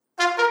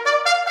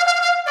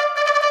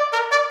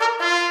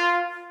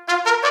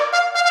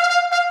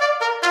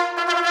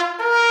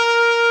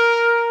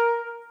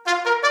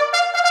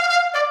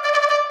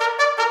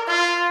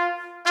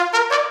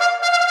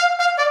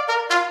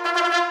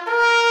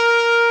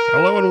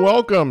Hello and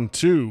welcome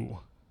to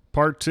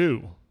part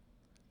 2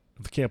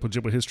 of the Camp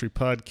Ojibwa History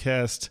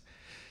Podcast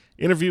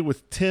interview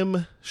with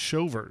Tim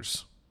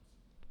Shovers.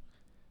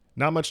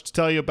 Not much to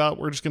tell you about.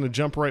 We're just going to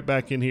jump right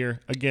back in here.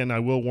 Again, I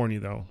will warn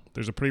you though,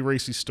 there's a pretty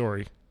racy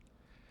story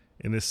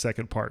in this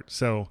second part.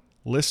 So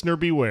listener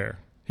beware.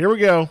 Here we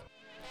go.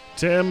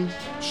 Tim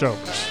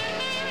Shovers.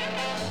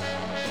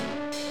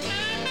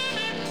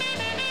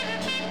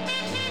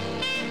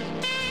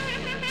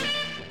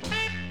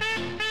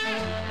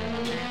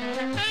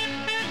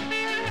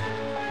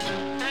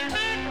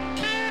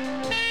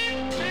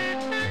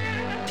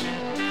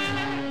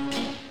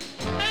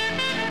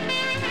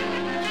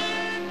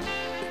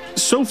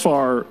 So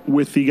far,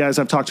 with the guys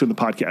I've talked to in the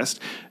podcast,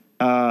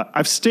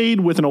 I've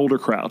stayed with an older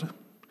crowd.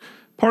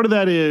 Part of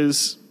that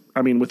is,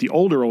 with the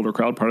older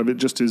crowd, part of it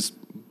just is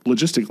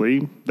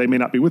logistically, they may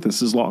not be with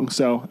us as long.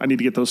 So I need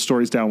to get those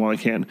stories down while I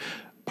can.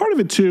 Part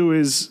of it, too,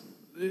 is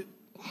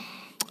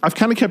I've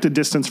kind of kept a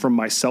distance from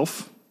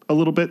myself a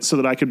little bit so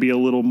that I could be a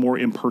little more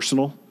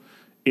impersonal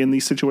in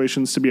these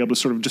situations to be able to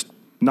sort of just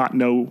not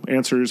know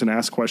answers and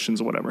ask questions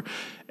or whatever.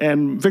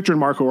 And Victor and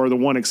Marco are the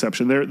one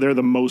exception. They're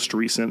the most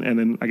recent, and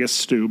then I guess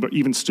Stu, but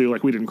even Stu,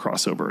 we didn't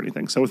cross over or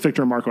anything. So with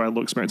Victor and Marco, I had a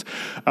little experience.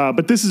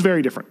 But this is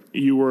very different.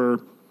 You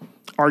were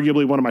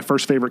arguably one of my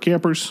first favorite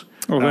campers.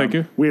 Oh, thank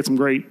you. We had some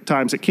great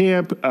times at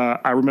camp.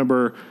 I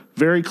remember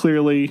very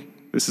clearly,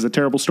 this is a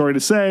terrible story to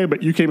say,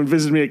 but you came and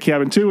visited me at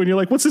Cabin 2, and you're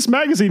like, what's this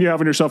magazine you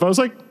have on yourself? I was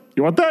like,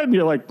 you want that? And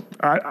you're like,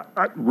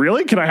 I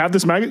really? Can I have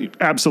this magazine?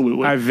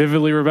 Absolutely. I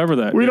vividly remember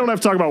that. We don't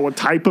have to talk about what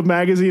type of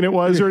magazine it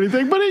was or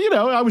anything, but,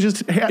 I was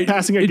just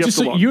passing a gift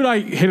along. You and I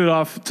hit it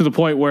off to the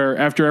point where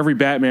after every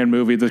Batman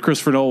movie, the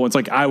Christopher Nolan one's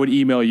I would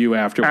email you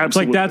afterwards.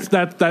 Absolutely.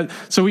 That.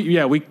 So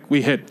we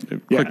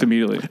clicked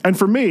immediately. And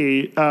for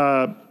me,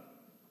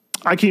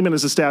 I came in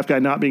as a staff guy,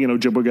 not being an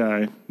Ojibwa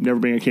guy, never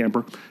being a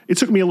camper. It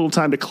took me a little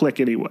time to click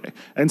anyway.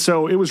 And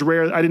so it was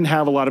rare. I didn't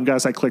have a lot of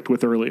guys I clicked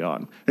with early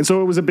on. And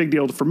so it was a big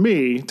deal for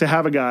me to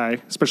have a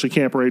guy, especially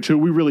camper age, who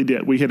we really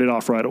did. We hit it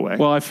off right away.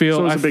 Well, I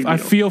feel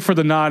for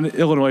the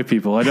non-Illinois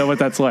people. I know what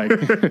that's like.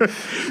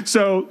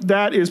 So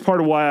that is part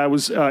of why I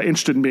was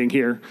interested in being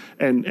here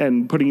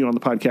and putting you on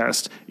the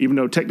podcast, even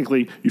though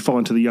technically you fall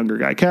into the younger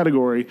guy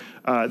category.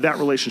 That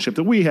relationship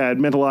that we had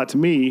meant a lot to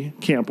me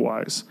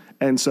camp-wise.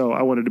 And so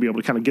I wanted to be able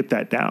to kind of get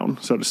that down,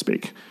 so to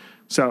speak.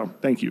 So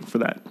thank you for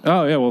that.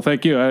 Oh, yeah. Well,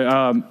 thank you.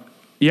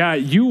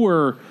 You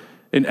were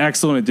an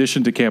excellent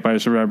addition to camp, I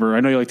just remember.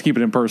 I know you like to keep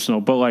it impersonal,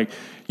 but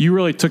you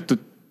really took a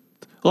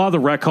lot of the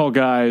rec hall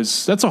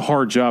guys, that's a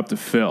hard job to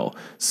fill.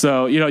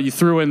 So, you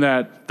threw in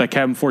that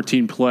Cabin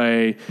 14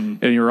 play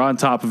and you were on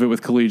top of it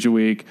with Collegiate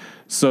Week.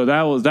 So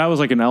that was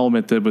like an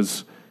element that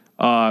was,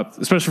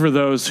 especially for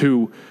those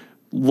who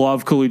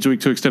love Collegiate Week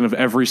to the extent of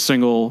every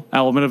single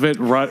element of it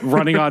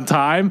running on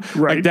time.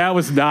 Right. That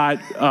was not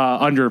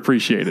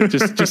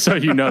underappreciated. Just so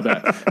you know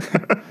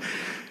that.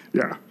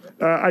 Yeah.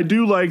 I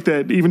do like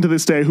that even to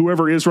this day,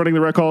 whoever is running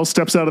the rec hall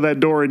steps out of that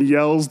door and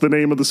yells the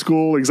name of the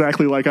school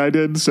exactly like I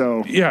did.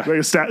 So yeah,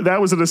 that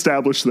was an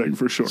established thing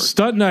for sure.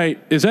 Stunt night,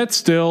 is that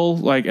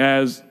still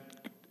as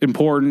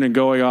important and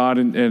going on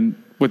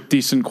and with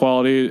decent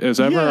quality as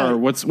ever? Yeah. Or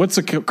what's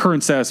the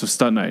current status of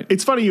stunt night?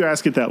 It's funny you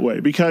ask it that way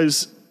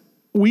because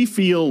we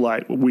feel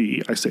like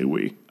Elliot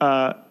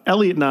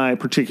and I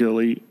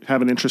particularly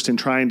have an interest in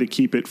trying to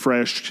keep it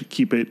fresh,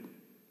 keep it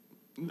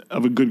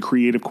of a good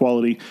creative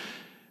quality.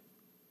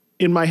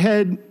 In my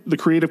head, the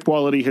creative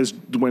quality has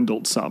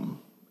dwindled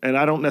some, and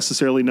I don't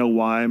necessarily know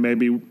why.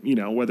 Maybe,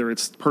 whether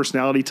it's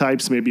personality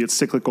types, maybe it's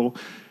cyclical.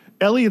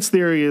 Elliot's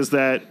theory is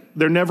that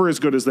they're never as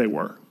good as they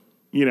were.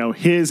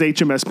 His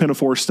HMS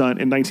Pinafore stunt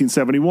in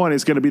 1971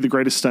 is going to be the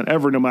greatest stunt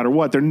ever, no matter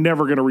what. They're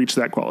never going to reach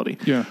that quality.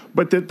 Yeah.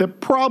 But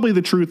probably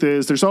the truth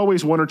is there's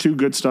always one or two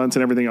good stunts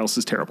and everything else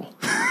is terrible.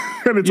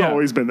 And it's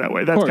always been that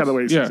way. That's kind of the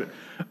way he sees it.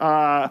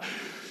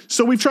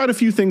 So we've tried a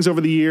few things over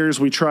the years.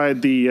 We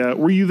tried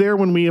were you there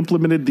when we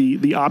implemented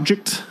the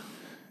object?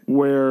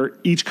 Where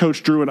each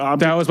coach drew an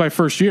object? That was my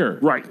first year.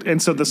 Right.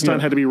 And so the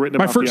stunt had to be written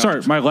about the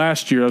object. My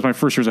last year. That was my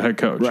first year as a head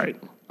coach.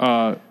 Right.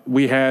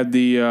 We had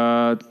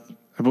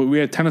we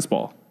had tennis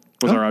ball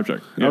was our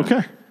object. Yeah.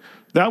 Okay.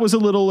 That was a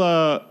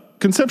little,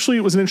 conceptually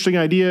it was an interesting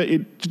idea.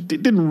 It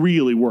didn't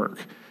really work.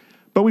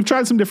 But we've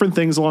tried some different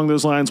things along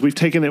those lines. We've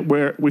taken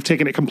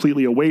it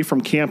completely away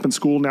from camp and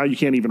school. Now you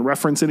can't even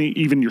reference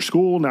even your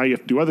school. Now you have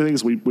to do other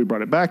things. We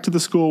brought it back to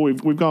the school.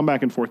 We've gone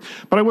back and forth.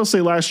 But I will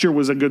say last year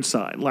was a good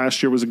sign.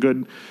 Last year was a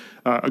good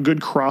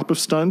crop of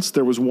stunts.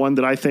 There was one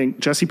that I think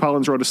Jesse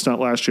Pollins wrote a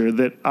stunt last year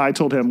that I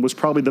told him was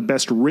probably the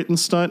best written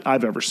stunt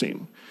I've ever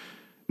seen.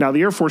 Now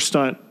the Air Force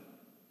stunt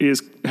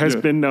has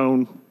been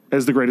known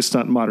as the greatest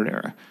stunt in modern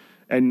era.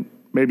 And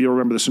maybe you'll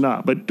remember this or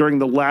not, but during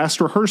the last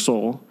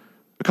rehearsal,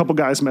 a couple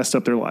guys messed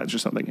up their lines or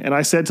something. And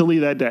I said to Lee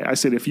that day, I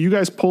said, if you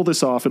guys pull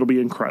this off, it'll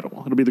be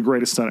incredible. It'll be the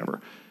greatest stunt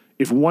ever.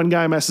 If one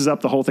guy messes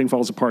up, the whole thing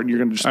falls apart and you're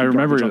going to just I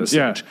remember this,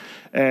 yeah.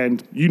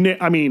 And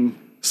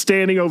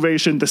standing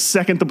ovation the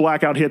second the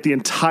blackout hit. The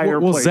entire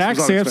place. Zach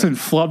Sampson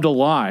flubbed a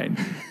line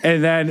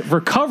and then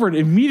recovered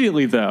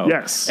immediately, though.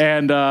 Yes,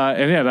 and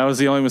yeah, that was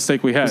the only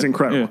mistake we had. It was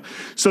incredible. Yeah.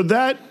 So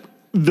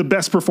the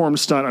best performed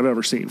stunt I've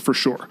ever seen, for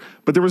sure.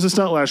 But there was a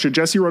stunt last year.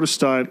 Jesse wrote a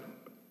stunt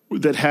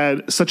that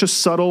had such a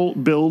subtle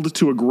build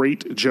to a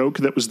great joke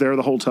that was there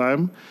the whole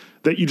time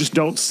that you just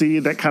don't see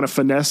that kind of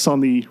finesse on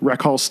the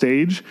rec hall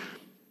stage.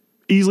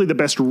 Easily the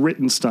best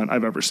written stunt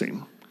I've ever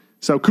seen.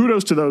 So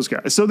kudos to those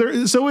guys. So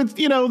it's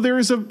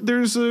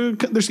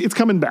it's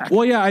coming back.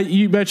 Well, yeah,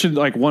 you mentioned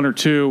like one or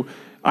two.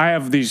 I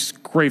have these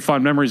great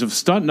fond memories of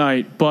stunt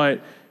night,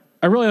 but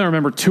I really only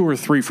remember 2 or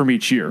 3 from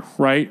each year,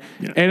 right?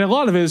 Yeah. And a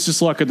lot of it is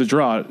just luck of the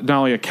draw. Not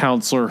only a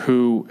counselor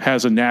who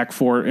has a knack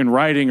for it in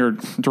writing or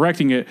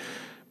directing it,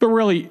 but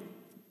really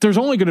there's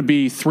only going to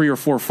be 3 or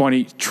 4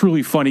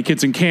 truly funny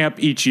kids in camp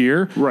each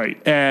year.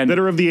 Right. And that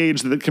are of the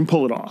age that can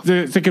pull it off.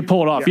 They can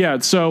pull it off, yeah.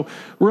 So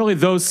really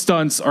those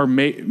stunts are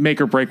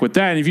make or break with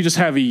that. And if you just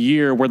have a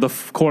year where the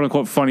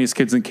quote-unquote funniest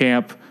kids in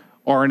camp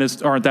aren't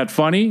that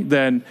funny,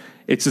 then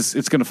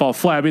it's going to fall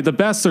flat. I mean, the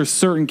best are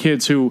certain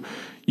kids who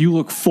you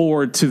look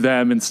forward to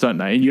them in stunt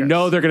night, and you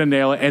know they're going to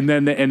nail it, and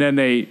then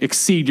they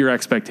exceed your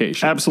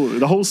expectations. Absolutely.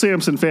 The whole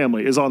Sampson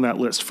family is on that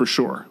list for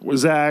sure.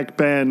 Zach,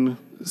 Ben,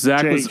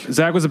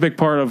 Zach was a big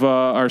part of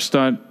our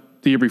stunt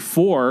the year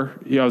before.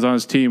 I was on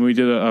his team. We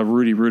did a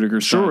Rudy Rudiger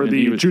stunt.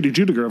 Sure, Judy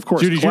Judiger, of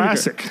course.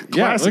 Classic.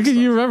 Classic. Look at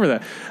you remember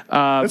that.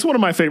 That's one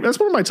of my favorite. That's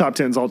one of my top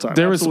 10s all time.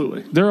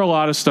 Absolutely. There are a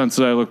lot of stunts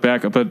that I look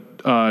back at,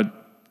 but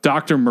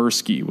Dr.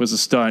 Mursky was a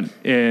stunt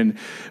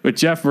with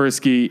Jeff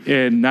Mursky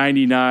in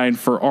 '99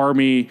 for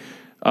Army.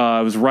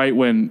 It was right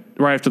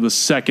after the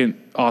second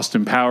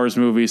Austin Powers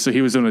movie, so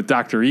he was doing a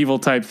Dr. Evil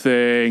type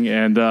thing,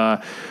 and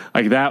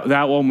like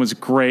that one was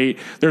great.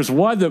 There's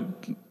one that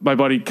my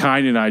buddy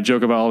Kine and I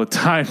joke about all the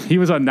time. He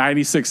was on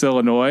 96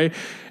 Illinois,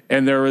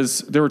 and there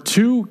were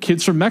 2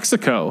 kids from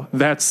Mexico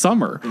that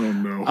summer. Oh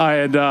no!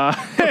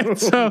 And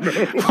so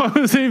one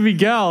was named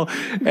Miguel,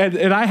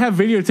 and I have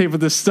videotape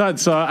of this stunt.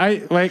 So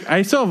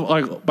I still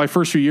have my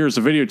first few years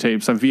of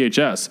videotapes on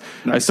VHS.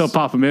 Nice. I still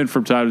pop them in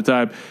from time to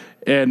time.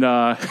 And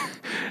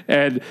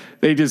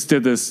they just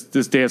did this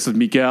dance with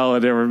Miguel,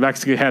 and they were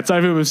Mexican hats. I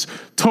mean, it was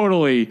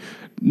totally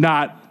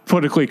not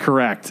politically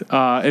correct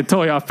and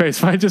totally off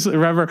base. But I just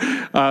remember,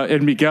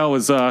 and Miguel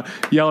was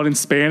yelling in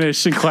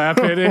Spanish and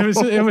clapping. It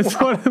was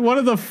one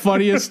of the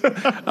funniest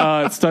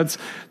stunts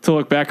to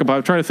look back about.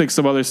 I'm trying to think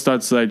some other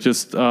stunts that I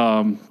just. Did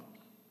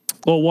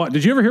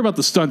you ever hear about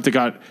the stunt that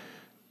got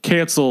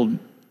canceled?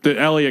 That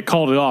Elliot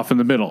called it off in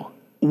the middle.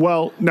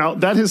 Well, now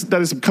that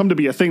has come to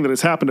be a thing that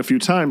has happened a few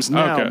times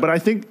now. Okay. But I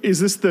think,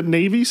 is this the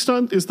Navy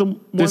stunt?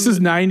 This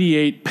is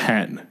 98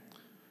 Penn.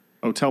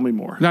 Oh, tell me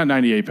more. Not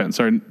 98 Penn.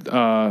 Sorry,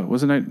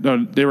 was it?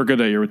 No, they were good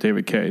that year with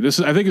David Kay. I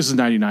think this is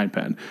 99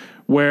 Penn,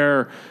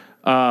 where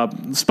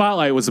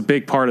Spotlight was a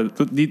big part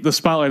of the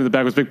Spotlight in the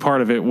back was a big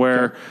part of it.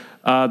 Where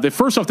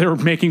first off, they were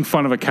making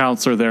fun of a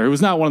counselor there who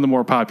was not one of the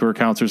more popular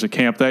counselors at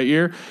camp that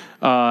year,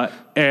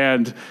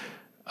 and.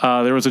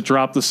 There was a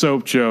drop the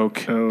soap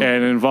joke, and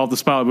it involved the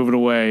spotlight moving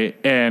away,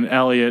 and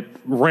Elliot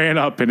ran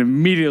up and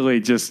immediately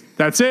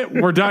that's it,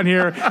 we're done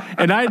here.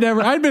 And I'd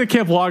been at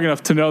camp long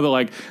enough to know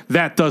that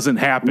that doesn't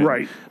happen.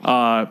 Right.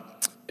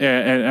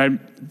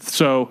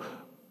 So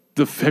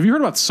have you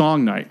heard about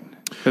Song Night?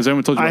 Has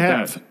anyone told you about that? I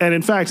have. And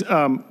in fact,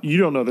 you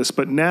don't know this,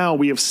 but now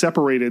we have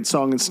separated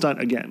song and stunt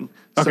again.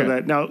 So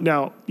that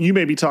now you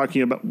may be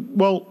talking about,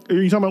 are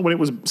you talking about when it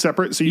was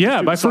separate? So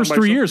my first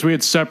 3 years we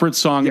had separate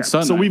song and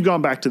stunt. So we've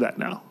gone back to that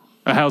now.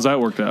 How's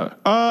that worked out?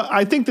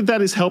 I think that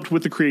has helped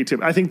with the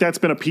creativity. I think that's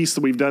been a piece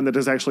that we've done that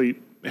has actually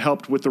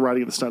helped with the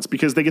writing of the stunts,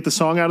 because they get the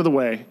song out of the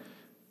way.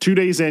 2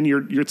 days in,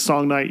 you're at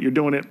song night, you're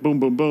doing it, boom,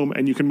 boom, boom,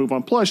 and you can move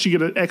on. Plus, you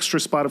get an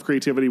extra spot of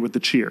creativity with the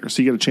cheer,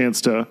 so you get a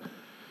chance to.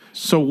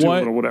 So do a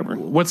little whatever.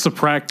 What's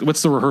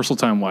the rehearsal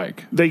time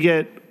like? They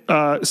get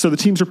so the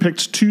teams are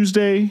picked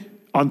Tuesday.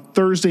 On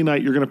Thursday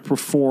night, you're going to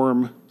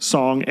perform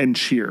song and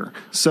cheer.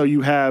 So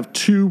you have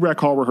 2 rec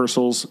hall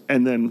rehearsals,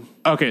 and then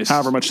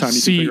however much time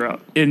you can figure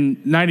out.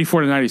 In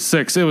 94 to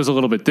 96, it was a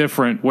little bit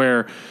different,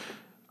 where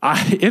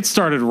it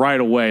started right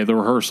away, the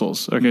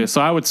rehearsals. Okay,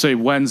 so I would say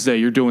Wednesday,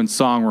 you're doing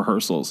song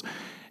rehearsals.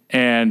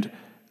 And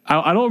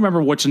I don't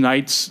remember which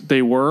nights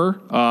they were.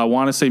 I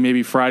want to say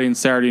maybe Friday and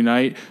Saturday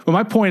night. But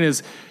my point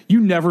is,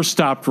 you never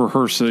stopped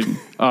rehearsing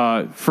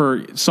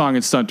for song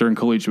and stunt during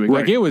collegiate week.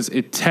 Right. It was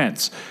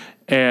intense.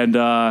 And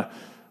to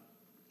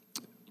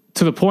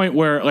the point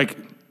where,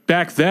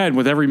 back then,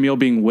 with every meal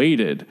being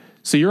weighted,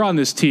 so you're on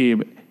this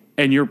team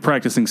and you're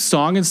practicing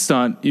song and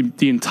stunt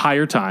the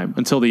entire time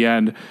until the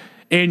end,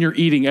 and you're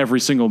eating every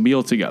single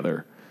meal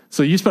together.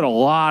 So you spent a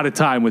lot of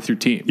time with your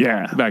team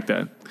back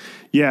then.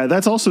 Yeah,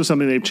 that's also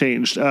something they've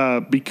changed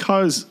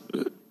because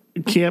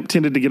camp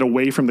tended to get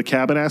away from the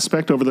cabin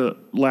aspect over the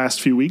last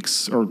few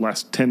weeks or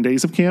last 10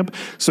 days of camp.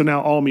 So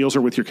now all meals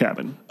are with your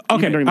cabin.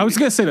 Okay, I was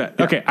going to say that.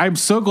 Yeah. Okay, I'm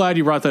so glad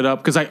you brought that up,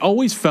 because I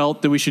always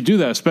felt that we should do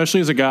that, especially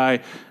as a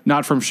guy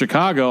not from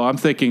Chicago. I'm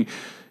thinking,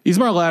 these are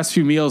my last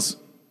few meals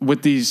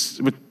with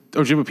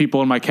Ojibwa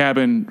people in my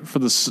cabin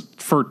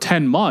for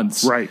 10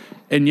 months. Right.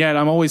 And yet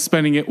I'm always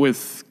spending it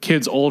with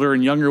kids older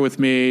and younger with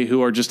me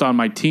who are just on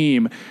my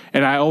team.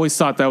 And I always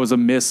thought that was a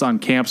miss on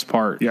camp's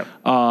part. Yep.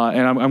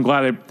 And I'm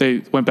glad they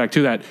went back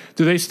to that.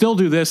 Do they still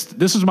do this?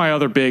 This is my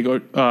other big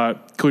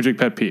collegiate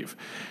pet peeve.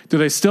 Do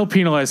they still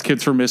penalize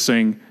kids for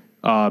missing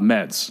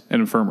meds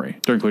and infirmary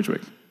during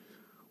collegiate week?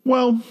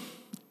 Well,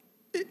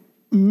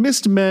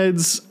 missed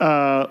meds,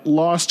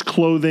 lost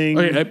clothing.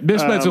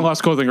 Missed meds and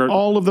lost clothing are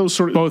all of those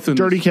sort of both in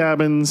dirty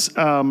cabins.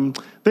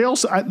 They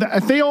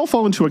all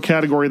fall into a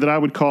category that I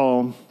would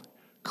call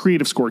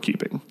creative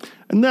scorekeeping.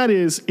 And that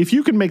is, if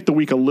you can make the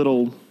week a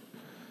little,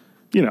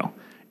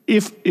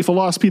 if a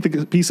lost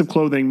piece of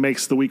clothing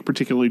makes the week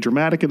particularly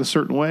dramatic in a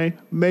certain way,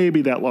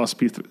 maybe that lost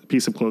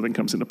piece of clothing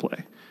comes into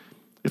play.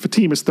 If a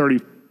team is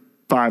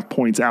 35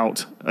 points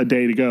out a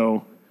day to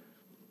go,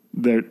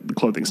 the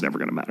clothing's never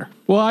going to matter.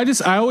 Well,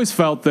 I always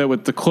felt that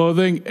with the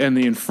clothing and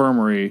the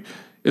infirmary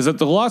is that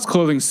the lost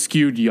clothing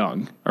skewed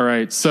young. All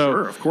right. So,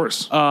 sure, of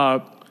course.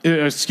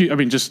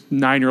 just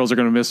 9-year-olds are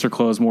going to miss their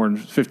clothes more than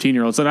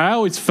 15-year-olds. And I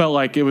always felt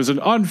like it was an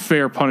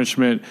unfair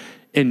punishment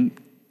and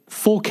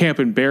full camp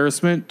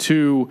embarrassment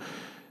to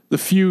the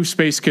few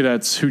space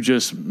cadets who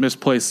just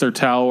misplaced their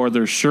towel or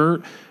their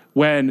shirt.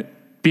 When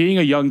being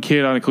a young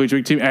kid on a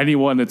collegiate team,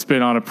 anyone that's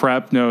been on a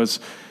prep knows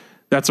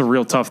that's a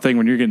real tough thing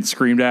when you're getting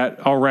screamed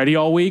at already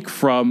all week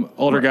from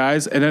older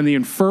guys. And then the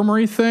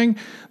infirmary thing,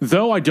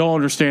 though I don't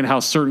understand how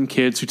certain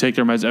kids who take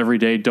their meds every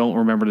day don't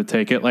remember to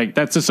take it. Like,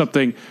 that's just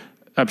something,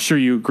 I'm sure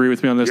you agree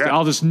with me on this. Yeah.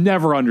 I'll just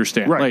never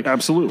understand. Right,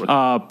 absolutely.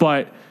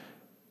 But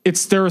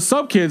there are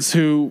some kids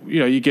who,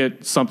 you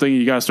get something,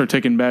 you got to start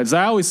taking meds.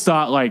 I always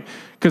thought, like,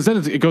 because then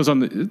it goes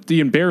on,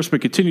 the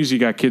embarrassment continues. You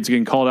got kids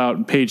getting called out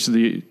and paged to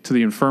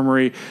the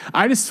infirmary.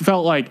 I just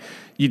felt like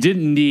you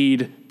didn't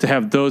need to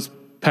have those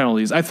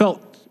penalties. I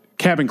felt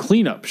cabin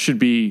cleanup should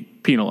be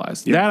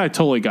penalized. Yeah. That I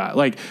totally got.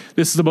 Like,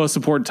 this is the most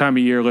important time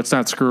of year. Let's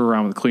not screw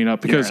around with cleanup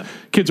because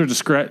kids are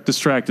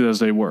distracted as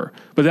they were.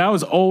 But that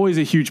was always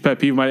a huge pet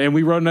peeve of mine, and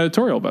we wrote an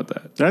editorial about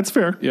that. That's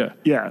fair. Yeah.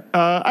 Yeah.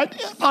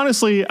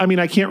 Honestly,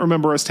 I can't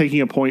remember us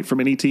taking a point from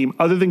any team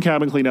other than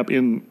cabin cleanup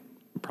in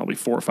probably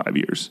 4 or 5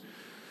 years.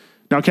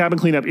 Now, cabin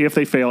cleanup, if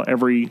they fail,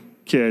 every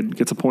kid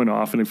gets a point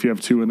off, and if you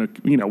have two in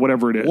the,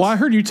 whatever it is. Well, I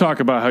heard you talk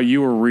about how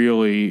you were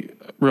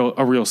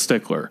a real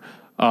stickler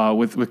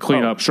with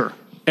cleanup. Oh, sure.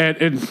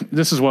 And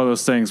this is one of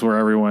those things where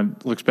everyone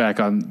looks back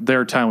on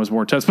their time was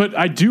more intense. But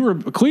I do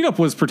cleanup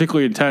was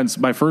particularly intense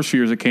my first few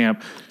years at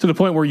camp, to the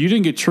point where you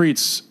didn't get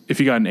treats if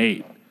you got an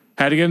 8.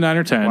 Had to get a 9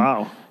 or 10.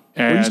 Wow.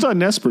 And you still had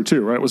Nesper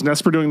too, right? Was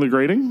Nesper doing the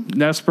grading?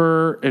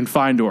 Nesper and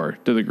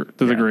Findor did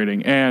the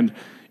grading. And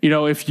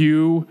if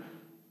you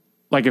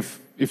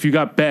if you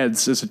got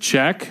beds as a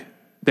check,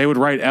 they would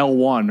write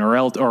L1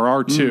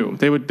 or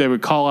R2. They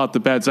would call out the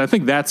beds. I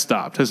think that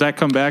stopped. Has that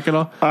come back at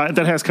all?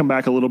 That has come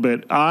back a little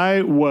bit.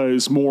 I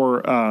was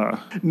more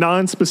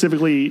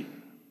non-specifically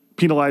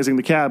penalizing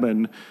the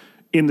cabin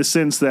in the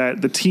sense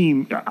that the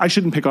team, I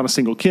shouldn't pick on a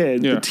single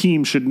kid. Yeah. The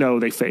team should know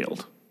they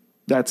failed.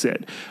 That's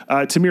it.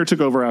 Tamir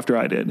took over after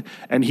I did,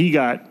 and he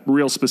got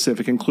real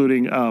specific,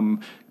 including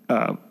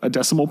a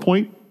decimal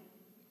point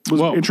was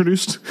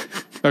introduced.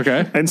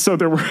 Okay. And so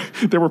there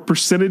were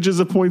percentages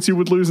of points you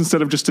would lose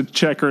instead of just a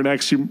check or an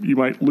X. You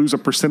might lose a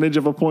percentage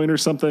of a point or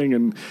something.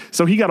 And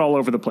so he got all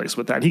over the place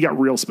with that. He got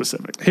real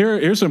specific.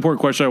 Here's an important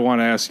question I want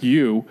to ask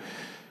you.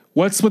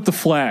 What's with the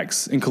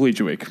flags in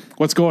collegiate week?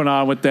 What's going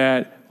on with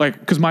that? Like,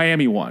 because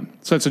Miami won,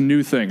 so that's a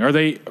new thing. Are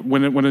they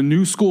when a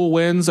new school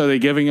wins? Are they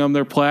giving them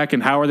their plaque,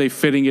 and how are they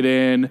fitting it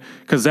in?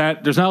 Because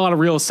there's not a lot of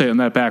real estate on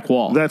that back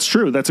wall. That's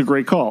true. That's a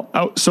great call.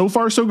 So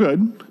far, so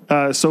good.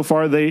 So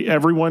far,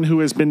 everyone who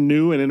has been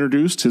new and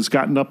introduced has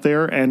gotten up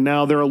there, and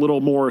now they're a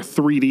little more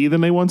 3D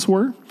than they once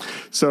were.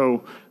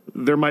 So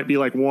there might be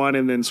like one,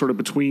 and then sort of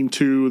between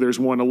two, there's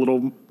one a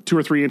little 2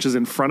 or 3 inches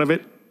in front of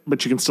it,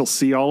 but you can still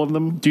see all of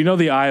them. Do you know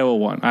the Iowa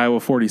one,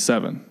 Iowa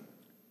 47?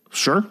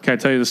 Sure. Can I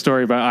tell you the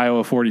story about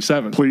Iowa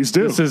 47? Please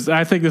do.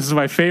 I think this is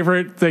my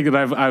favorite thing that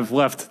I've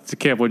left to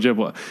Camp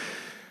Ojibwa.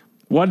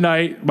 One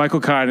night, Michael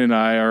Kine and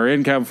I are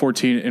in Cabin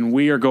 14, and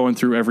we are going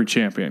through every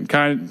champion.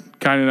 Kine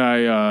and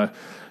I,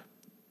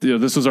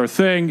 this was our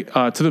thing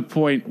to the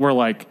point where,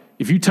 like,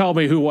 if you tell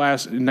me who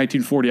asked in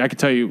 1940, I could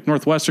tell you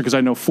Northwestern because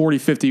I know 40,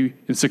 50,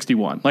 and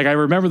 61. Like, I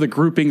remember the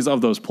groupings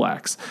of those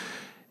plaques.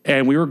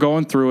 And we were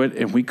going through it,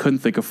 and we couldn't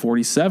think of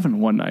 47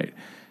 one night.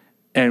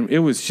 And it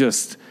was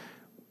just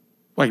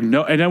like,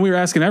 no. And then we were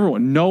asking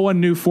everyone. No one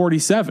knew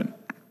 47.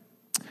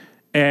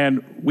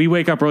 And we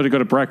wake up early to go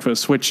to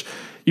breakfast, which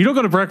you don't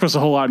go to breakfast a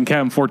whole lot in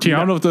Cabin 14. No. I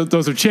don't know if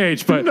those have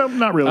changed, but no,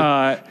 not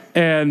really.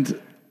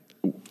 And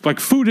like,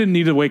 food didn't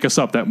need to wake us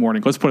up that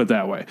morning. Let's put it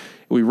that way.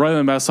 We run in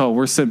the mess hall.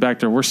 We're sitting back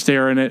there. We're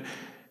staring at it,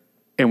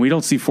 and we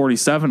don't see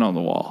 47 on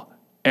the wall.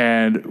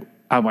 And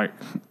I'm like,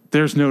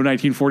 there's no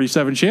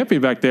 1947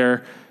 champion back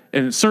there.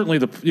 And certainly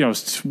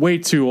it's way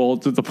too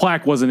old. The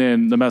plaque wasn't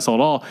in the mess hall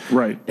at all.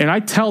 Right. And I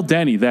tell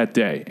Denny that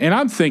day, and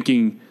I'm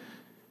thinking,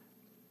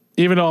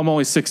 even though I'm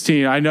only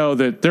 16, I know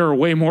that there are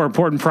way more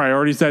important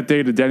priorities that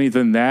day to Denny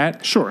than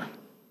that. Sure.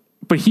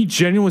 but he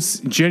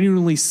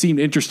genuinely seemed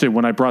interested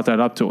when I brought that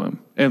up to him,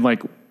 and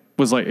like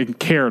was like and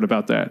cared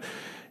about that.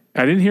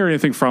 I didn't hear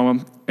anything from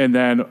him, and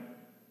then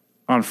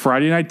on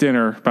Friday night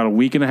dinner, about a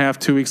week and a half,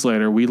 2 weeks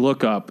later, we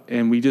look up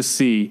and we just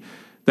see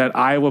that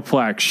Iowa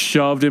plaque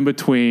shoved in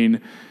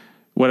between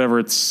whatever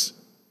it's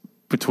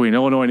between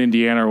Illinois and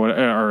Indiana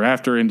or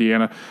after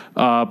Indiana.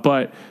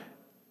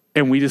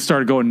 And we just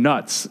started going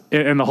nuts.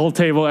 And the whole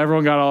table,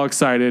 everyone got all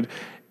excited.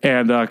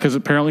 And because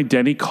apparently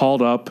Denny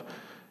called up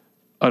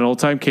an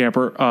old-time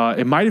camper.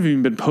 It might have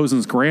even been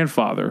Posen's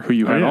grandfather who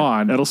you had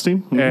on.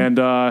 Edelstein.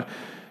 Mm-hmm.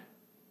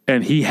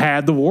 And he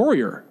had the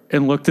Warrior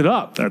and looked it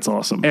up. That's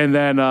awesome. And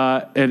then,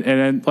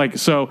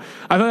 so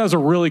I thought that was a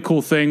really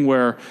cool thing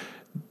where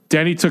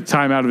Denny took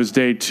time out of his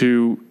day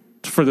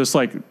for this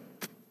like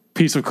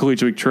piece of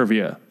collegiate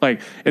trivia.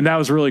 Like, and that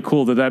was really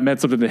cool that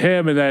meant something to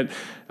him, and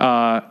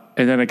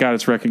then it got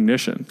its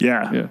recognition.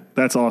 Yeah.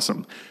 That's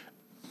awesome.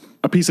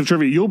 A piece of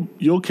trivia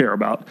you'll care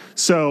about.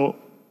 So,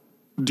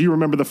 do you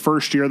remember the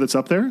first year that's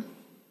up there?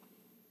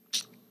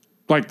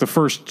 Like the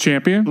first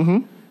champion? Mm-hmm.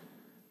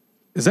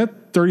 Is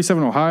that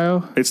 37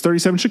 Ohio? It's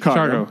 37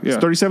 Chicago. Yeah.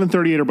 It's 37,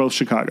 38 are both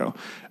Chicago.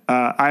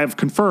 I have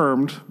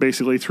confirmed,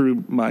 basically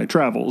through my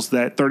travels,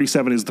 that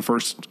 37 is the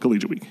first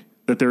collegiate week,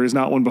 that there is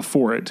not one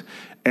before it.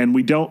 And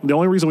the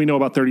only reason we know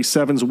about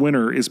 37's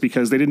winner is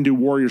because they didn't do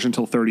Warriors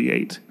until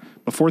 38.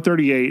 Before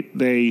 38,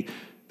 they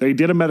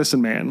did a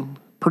medicine man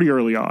pretty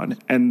early on.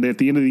 And at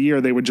the end of the year,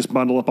 they would just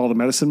bundle up all the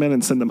medicine men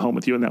and send them home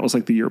with you. And that was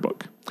like the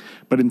yearbook.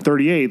 But in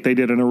 38, they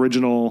did an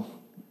original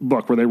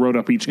book where they wrote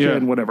up each kid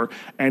and whatever.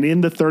 And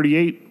in the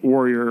 38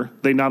 Warrior,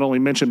 they not only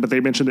mentioned, but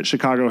they mentioned that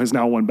Chicago has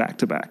now won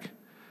back-to-back.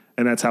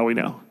 And that's how we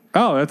know.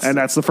 Oh,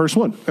 that's the first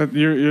one.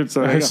 You're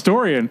a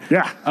historian.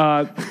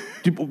 Yeah.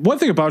 One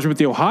thing about you with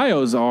the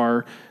Ohios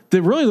are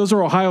that really those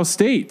are Ohio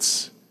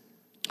states.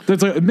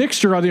 There's a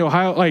mixture on the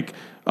Ohio, like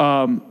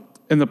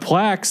in the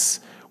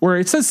plaques where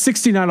it says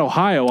 69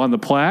 Ohio on the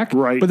plaque,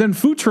 right? But then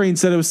Food Train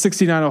said it was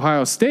 69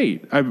 Ohio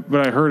State.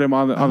 But I heard him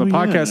on the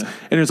podcast,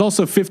 and there's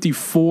also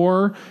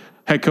 54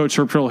 head coach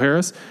Herb Trill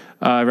Harris.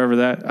 I remember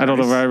that. I don't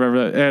know if I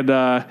remember that,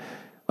 and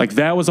like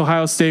that was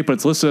Ohio State, but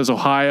it's listed as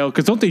Ohio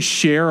because don't they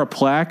share a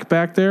plaque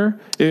back there?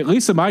 At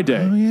least in my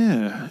day. Oh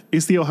yeah,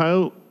 is the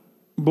Ohio?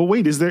 But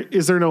wait, is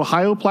there an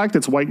Ohio plaque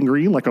that's white and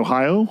green like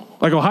Ohio?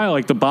 Like Ohio,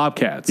 like the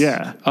Bobcats.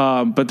 Yeah.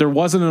 But there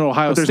wasn't an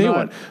Ohio State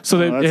one. So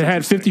it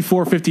had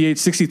 54, 58,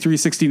 63,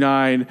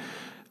 69,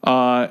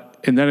 and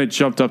then it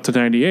jumped up to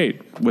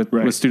 98 with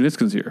Stu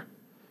Nitzken's year.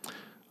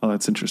 Oh,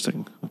 that's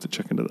interesting. I'll have to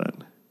check into that.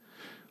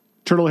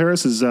 Turtle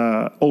Harris's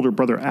older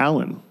brother,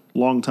 Alan,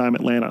 longtime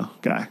Atlanta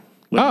guy.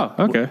 Oh,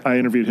 okay. I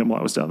interviewed him while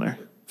I was down there.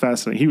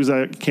 Fascinating. He was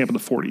at camp in the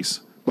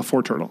 40s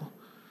before Turtle.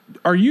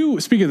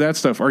 Speaking of that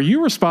stuff, are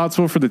you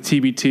responsible for the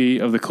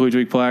TBT of the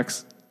collegiate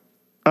plaques?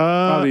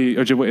 On the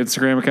Ojibwa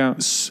Instagram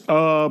account?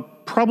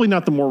 Probably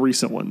not the more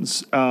recent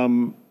ones.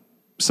 Some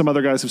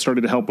other guys have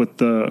started to help with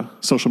the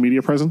social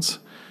media presence.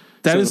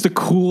 That is the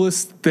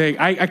coolest thing.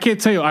 I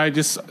can't tell you.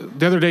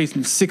 The other day,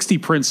 60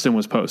 Princeton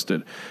was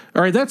posted.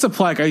 All right, that's a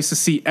plaque I used to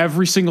see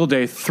every single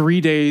day,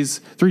 3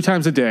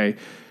 times a day.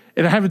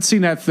 And I haven't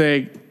seen that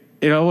thing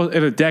in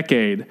a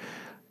decade.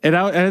 And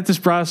it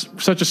just brought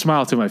such a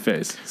smile to my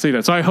face.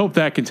 So I hope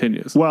that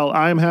continues. Well,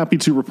 I'm happy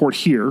to report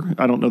here,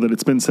 I don't know that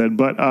it's been said,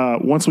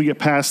 but once we get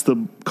past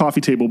the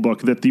coffee table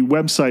book, that the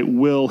website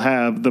will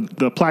have,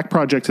 the plaque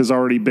project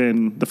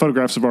the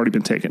photographs have already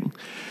been taken.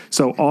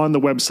 So on the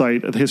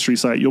website, the history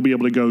site, you'll be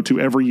able to go to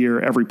every year,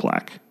 every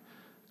plaque,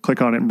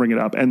 click on it and bring it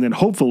up. And then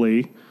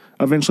hopefully,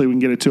 eventually we can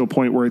get it to a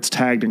point where it's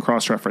tagged and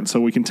cross-referenced. So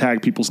we can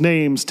tag people's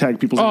names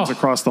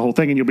across the whole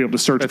thing, and you'll be able to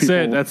search people.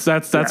 That's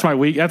it. That's my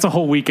week. That's a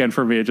whole weekend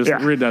for me. Just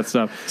read that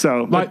stuff.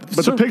 So, but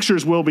the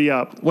pictures will be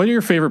up. What are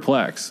your favorite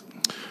plaques?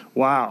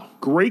 Wow.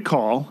 Great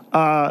call.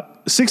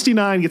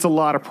 69 gets a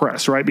lot of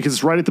press, right? Because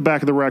it's right at the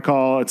back of the rec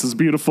hall. It's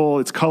beautiful.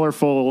 It's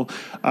colorful.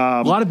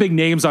 A lot of big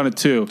names on it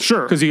too.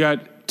 Sure. Because you got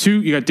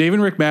Dave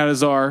and Rick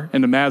Matazar,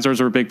 and the Mazars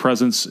are a big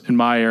presence in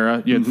my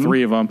era. You had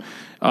three of them.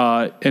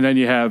 And then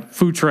you have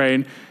Food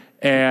Train.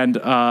 And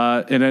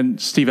then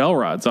Steve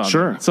Elrod's on.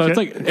 Sure. There. So it's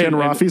like Ken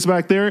Rafi's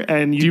back there,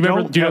 and do you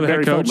know the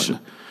head coach?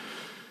 Feldman.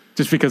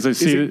 Just because I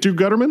see it. Duke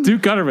Gutterman?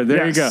 Duke Gutterman.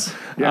 There you go.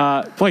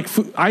 Yeah.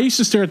 I used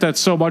to stare at that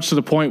so much to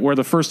the point where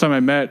the first time I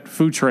met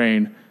Food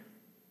Train,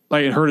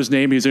 like and heard his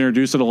name, he was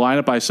introduced to the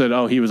lineup. I said,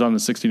 "Oh, he was on the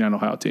 '69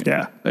 Ohio team."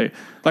 Yeah.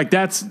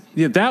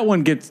 That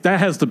one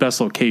has the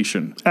best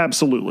location.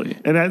 Absolutely,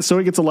 and so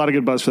it gets a lot of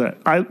good buzz for that.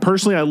 I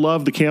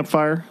love the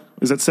campfire.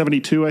 Is that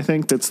 72, I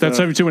think? That's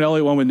 72 and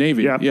Elliott one with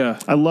Navy. Yeah.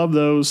 I love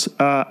those.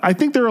 I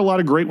think there are a lot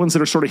of great ones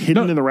that are sort of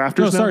hidden in the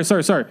rafters now.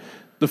 Sorry. Are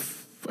you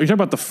talking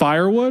about the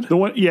firewood? The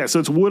one, yeah, so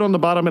it's wood on the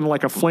bottom and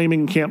like a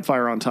flaming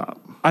campfire on top.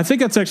 I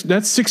think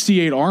that's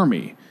 68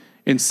 Army.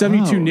 And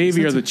 72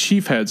 Navy are the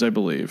chief heads, I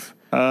believe.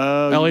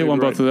 Elliott won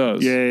both of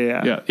those.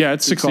 Yeah. Yeah,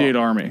 it's 68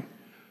 Army.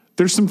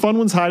 There's some fun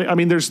ones hiding. I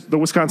mean, there's the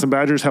Wisconsin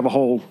Badgers have a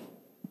whole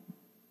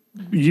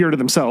year to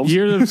themselves.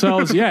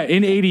 Yeah,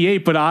 in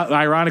 88, but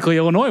ironically,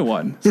 Illinois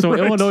won. So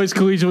Illinois'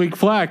 Collegiate Week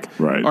plaque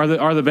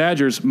are the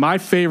Badgers. My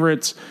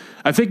favorites,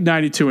 I think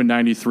 92 and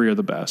 93 are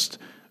the best.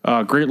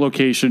 Great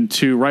location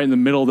too, right in the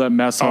middle of that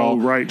mess hall. Oh,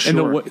 right, And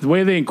sure. the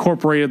way they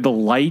incorporated the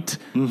light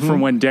from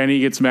when Denny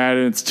gets mad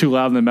and it's too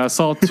loud in the mess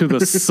hall to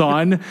the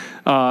sun,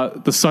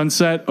 the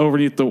sunset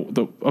overneath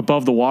the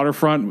above the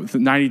waterfront with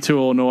 92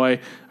 Illinois,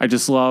 I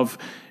just love.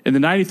 And the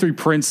 93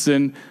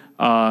 Princeton,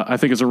 I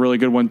think is a really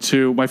good one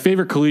too. My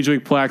favorite collegiate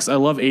week plaques, I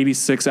love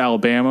 86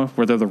 Alabama,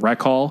 where they're the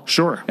rec hall.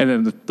 Sure. And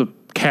then the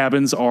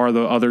cabins are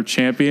the other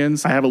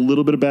champions. I have a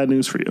little bit of bad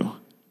news for you.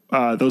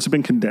 Those have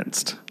been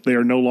condensed. They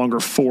are no longer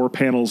 4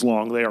 panels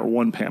long. They are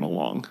 1 panel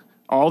long.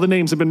 All the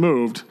names have been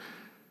moved,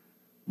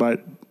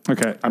 but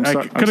Okay. I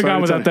could have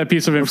gone without that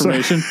piece of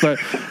information, but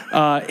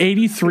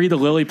 83, the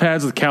lily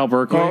pads with Cal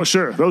Berkeley. Oh,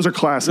 sure. Those are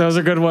classics. Those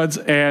are good ones.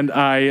 And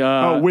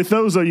with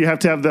those, though, you have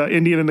to have the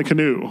Indian in the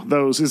canoe.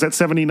 Those, is that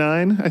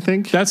 79, I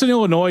think? That's an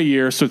Illinois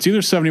year, so it's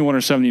either 71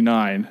 or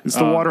 79. It's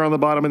the water on the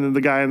bottom and then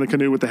the guy in the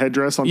canoe with the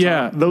headdress on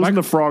top. Those are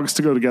the frogs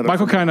to go together.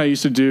 Michael Kai and I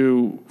used to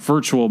do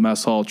virtual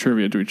mess hall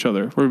trivia to each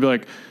other, where we'd be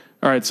like,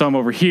 all right, so I'm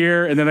over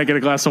here, and then I get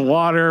a glass of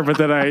water, but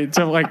then and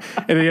then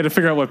you had to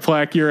figure out what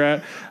plaque you're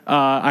at.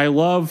 I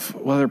love,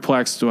 what other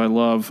plaques do I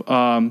love?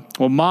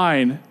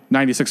 Mine,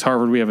 96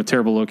 Harvard, we have a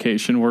terrible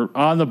location. We're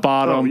on the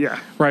bottom,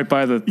 right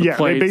by the plates.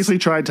 They basically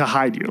tried to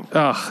hide you.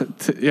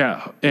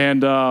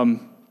 And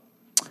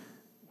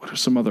what are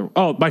some other?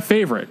 Oh, my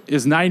favorite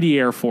is 90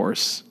 Air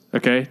Force.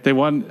 Okay, they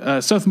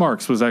won. Seth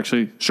Marks was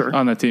actually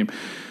on that team.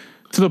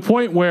 To the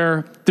point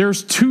where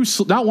there's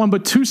not one,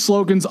 but 2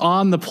 slogans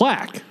on the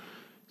plaque.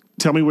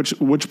 Tell me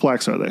which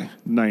plaques are they?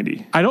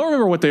 90. I don't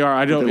remember what they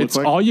are. It's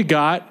like? All you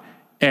got,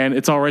 and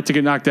it's all right to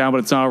get knocked down, but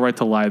it's not all right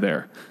to lie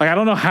there. Like, I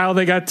don't know how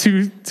they got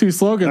two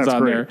slogans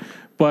on there,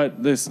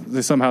 but they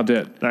somehow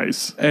did.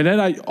 Nice. And then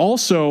I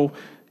also,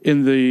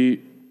 right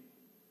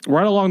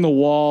along the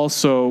wall,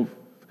 so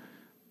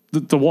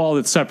the wall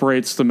that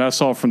separates the mess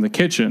hall from the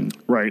kitchen.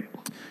 Right.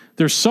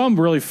 There's some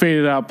really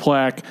faded out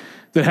plaque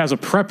that has a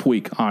prep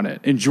week on it.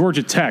 And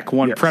Georgia Tech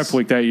won prep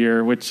week that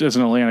year, which as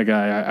an Atlanta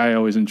guy, I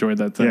always enjoyed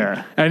that thing.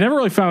 Yeah. And I never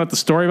really found out the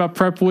story about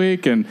prep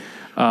week. And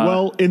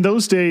in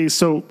those days,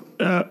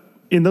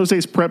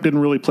 prep didn't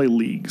really play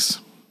leagues.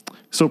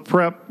 So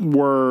prep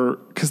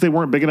because they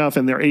weren't big enough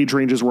and their age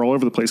ranges were all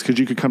over the place because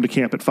you could come to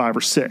camp at 5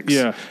 or 6.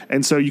 Yeah.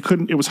 And so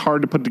it was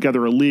hard to put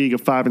together a league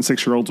of 5 and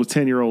 6 year olds with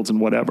 10-year-olds and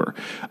whatever.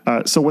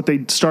 So what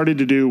they started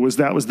to do was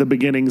that was the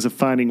beginnings of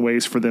finding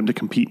ways for them to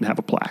compete and have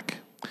a plaque.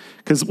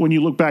 Because when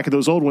you look back at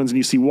those old ones and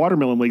you see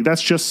Watermelon League,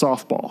 that's just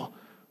softball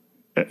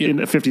in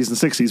the 50s and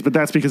 60s. But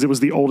that's because it was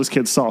the oldest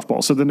kids'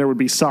 softball. So then there would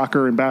be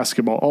soccer and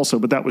basketball also.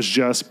 But that was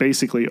just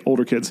basically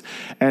older kids.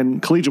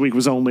 And Collegiate Week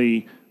was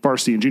only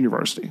varsity and junior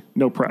varsity,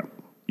 no prep.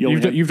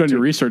 You've done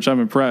your research. I'm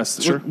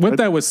impressed. Sure. With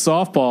that with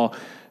softball,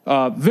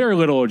 very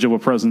little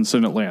Ojibwa presence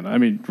in Atlanta. I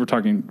mean, we're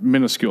talking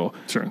minuscule.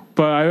 Sure.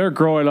 But I remember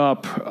growing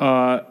up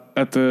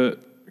at the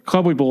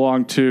club we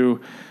belonged to,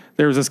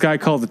 there was this guy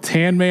called the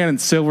Tan Man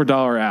and Silver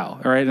Dollar Al,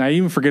 all right? And I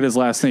even forget his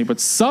last name, but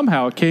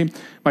somehow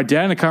my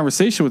dad in a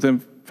conversation with him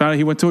found out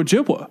he went to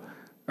Ojibwa, all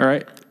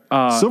right?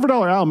 Silver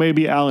Dollar Al may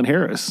be Alan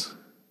Harris,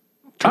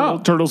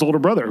 Turtle's older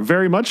brother,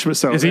 very much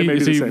so. Is he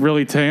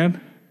really tan?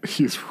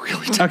 He's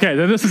really tan. Okay,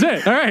 then this is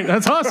it. All right,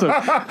 that's awesome.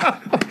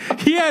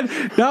 He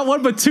had not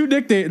one but 2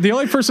 nicknames. The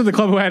only person in the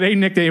club who had a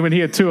nickname, and he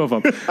had 2 of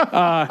them.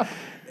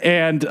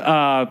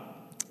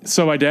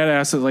 So my dad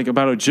asked about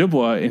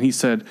Ojibwa, and he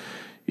said,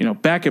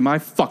 back in my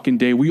fucking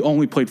day, we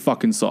only played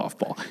fucking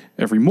softball.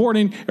 Every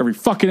morning, every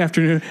fucking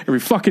afternoon, every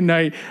fucking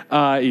night.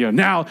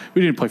 Now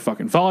we didn't play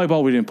fucking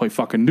volleyball. We didn't play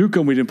fucking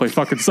nukem. We didn't play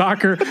fucking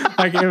soccer.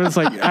 It was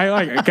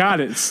I got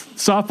it.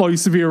 Softball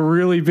used to be a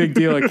really big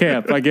deal at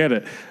camp. I get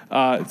it.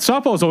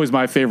 Softball was always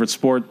my favorite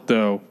sport,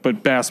 though,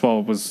 but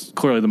basketball was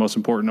clearly the most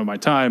important of my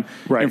time.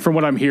 Right. And from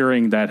what I'm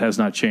hearing, that has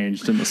not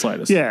changed in the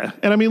slightest. Yeah.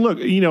 And I mean, look,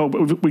 we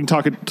can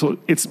talk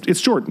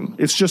it's Jordan.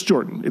 It's just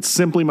Jordan. It's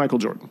simply Michael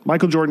Jordan.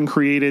 Michael Jordan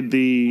created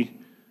the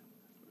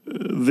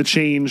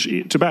change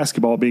to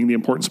basketball being the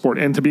important sport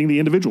and to being the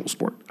individual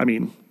sport. I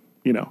mean,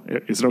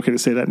 is it okay to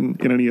say that in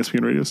an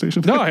ESPN radio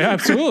station? No, yeah,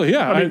 absolutely.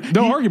 Yeah.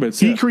 Arguments.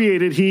 He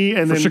created,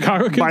 and then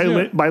Chicago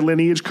kids, by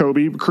lineage,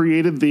 Kobe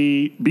created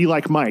the be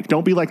like Mike.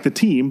 Don't be like the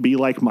team, be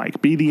like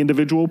Mike. Be the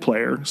individual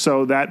player.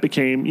 So that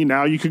became,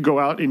 now you could go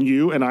out and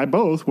you and I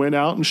both went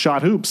out and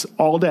shot hoops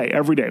all day,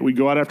 every day. We'd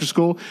go out after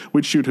school,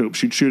 we'd shoot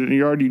hoops. You'd shoot it in the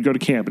yard, you'd go to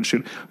camp and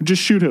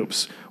just shoot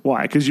hoops.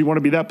 Why? Because you want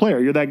to be that player.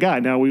 You're that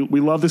guy. Now we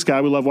love this guy.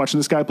 We love watching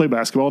this guy play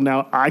basketball.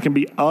 Now I can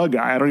be a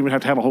guy. I don't even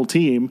have to have a whole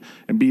team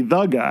and be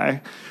the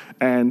guy.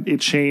 And it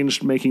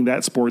changed, making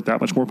that sport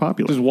that much more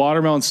popular. Does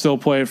Watermelon still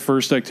play at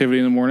first activity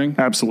in the morning?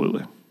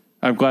 Absolutely.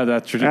 I'm glad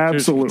that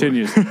tradition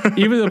continues.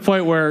 Even to the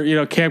point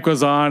where, camp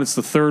goes on, it's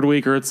the 3rd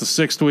week or it's the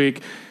 6th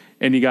week,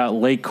 and you got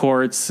lake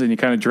courts, and you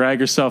kind of drag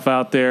yourself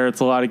out there.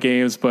 It's a lot of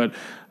games. But,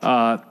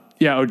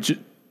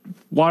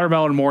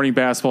 Watermelon morning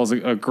basketball is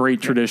a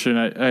great tradition.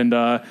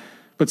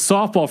 But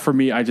softball, for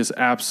me, I just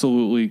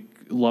absolutely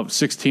love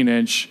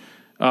 16-inch.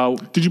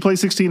 Did you play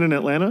 16 in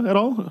Atlanta at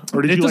all?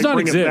 Or did you like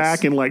bring it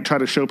back and like try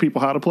to show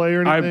people how to play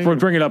or anything? I would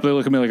bring it up. They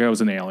look at me like I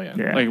was an alien.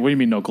 Yeah. Like, what do you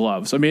mean no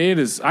gloves? I mean, it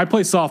is. I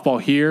play softball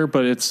here,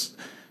 but it's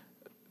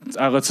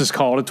let's just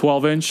call it a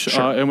 12-inch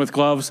Sure. and with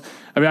gloves.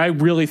 I mean, I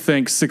really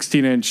think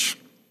 16-inch.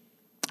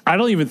 I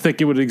don't even think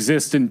it would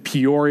exist in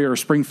Peoria or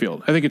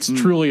Springfield. I think it's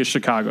truly a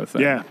Chicago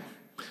thing. Yeah.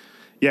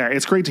 Yeah,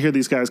 it's great to hear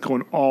these guys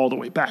going all the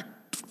way back.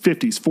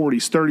 50s,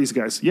 40s, 30s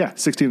guys. Yeah,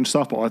 16-inch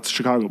softball. That's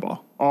Chicago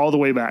ball. All the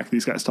way back,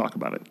 these guys talk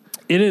about it.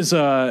 It is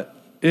I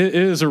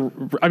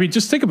mean,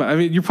 just think about it. I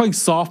mean, you're playing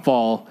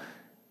softball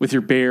with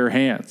your bare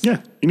hands.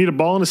 Yeah, you need a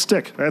ball and a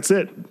stick. That's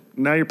it.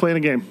 Now you're playing a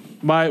game.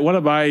 One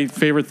of my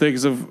favorite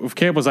things of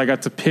camp was I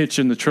got to pitch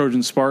in the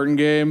Trojan Spartan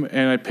game,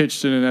 and I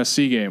pitched in an SC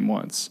game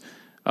once.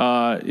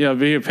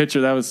 Being a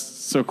pitcher, that was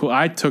so cool.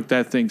 I took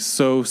that thing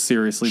so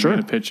seriously being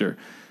a pitcher.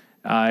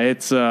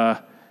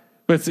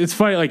 But it's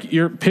funny, like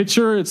your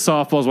pitcher at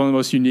softball is one of the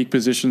most unique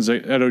positions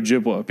at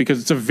Ojibwa because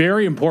it's a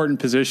very important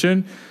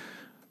position.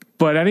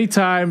 But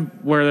anytime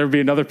where there'd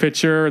be another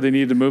pitcher, they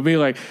needed to move me,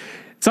 like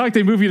it's not like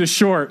they move you to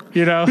short,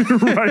 you know?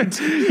 Right.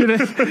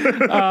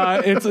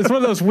 It's one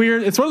of those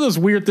weird. It's one of those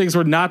weird things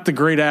where not the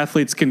great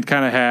athletes can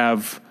kind of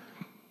have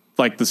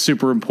like the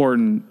super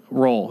important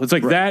role. It's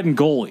like that and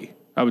goalie,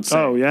 I would say.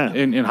 Oh yeah,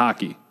 in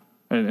hockey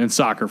and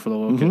soccer for the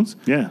little kids.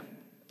 Yeah.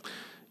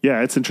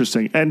 Yeah, it's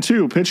interesting. And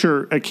two,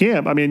 pitcher at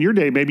camp, I mean, in your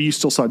day, maybe you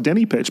still saw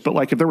Denny pitch, but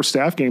like if there were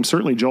staff games,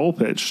 certainly Joel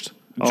pitched.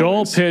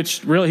 Joel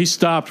pitched, really, he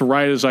stopped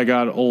right as I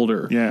got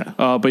older. Yeah.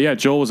 But yeah,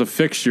 Joel was a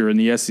fixture in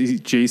the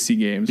SCJC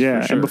games.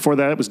 Yeah, for sure. and before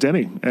that, it was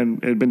Denny,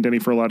 and it had been Denny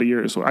for a lot of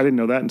years. So I didn't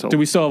know that until. Do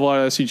we still have a lot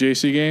of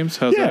SCJC games?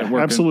 How's that working?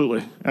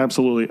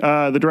 Absolutely.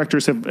 The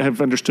directors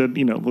have understood,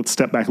 let's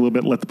step back a little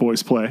bit and let the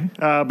boys play.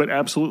 But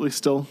absolutely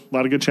still a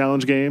lot of good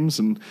challenge games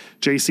and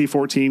JC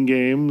 14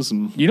 games.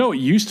 And you know, it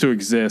used to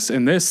exist,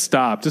 and this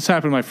stopped. This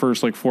happened in my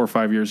first 4 or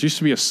 5 years. It used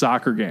to be a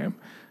soccer game,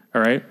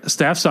 all right? A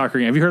staff soccer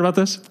game. Have you heard about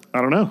this? I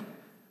don't know.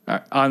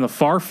 On the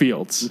far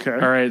fields. Okay.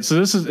 All right. So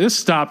this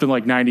stopped in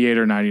 98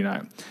 or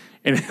 99.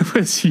 And it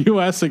was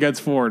U.S.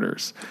 against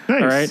foreigners.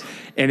 Nice. All right.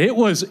 And it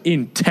was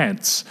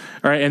intense.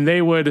 All right. And they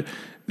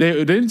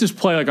didn't just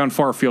play on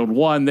far field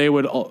one. They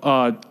would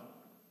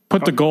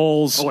put the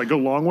goals. Oh, go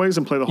long ways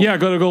and play the whole. Yeah,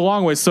 go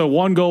long ways. So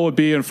one goal would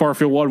be in far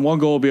field one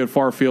goal would be in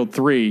far field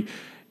three.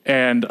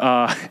 And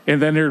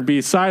then there'd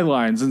be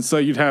sidelines. And so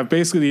you'd have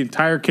basically the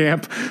entire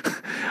camp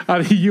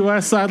on the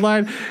U.S.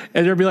 sideline.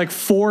 And there'd be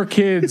 4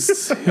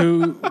 kids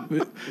who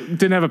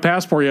didn't have a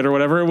passport yet or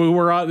whatever. We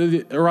were on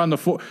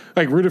the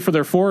rooted for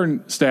their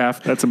foreign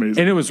staff. That's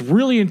amazing. And it was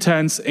really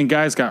intense. And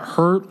guys got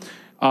hurt.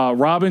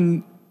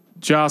 Robin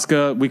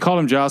Jaska, we called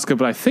him Jaska,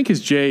 but I think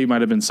his J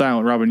might have been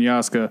silent. Robin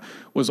Jaska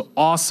was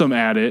awesome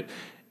at it.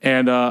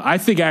 And I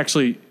think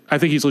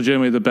he's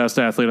legitimately the best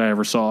athlete I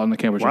ever saw on the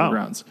campus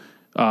grounds.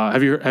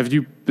 Have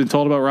you been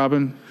told about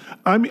Robin?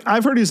 I mean,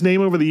 I've heard his name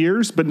over the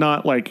years, but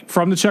not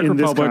from the Czech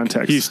Republic. This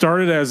context. He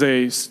started as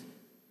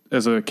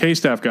a K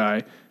staff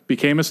guy,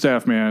 became a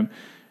staff man,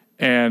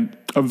 and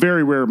a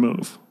very rare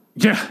move.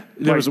 Yeah,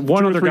 there was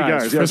one other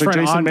guy. His friend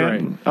Jason Andre.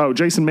 Manton. Oh,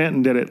 Jason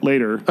Manton did it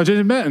later. Oh,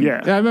 Jason Manton.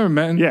 Yeah, I remember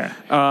Manton. Yeah,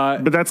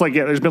 but that's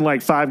there's been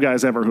 5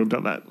 guys ever who've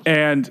done that.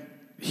 And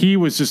he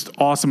was just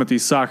awesome at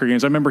these soccer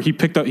games. I remember he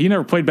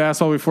never played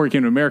basketball before he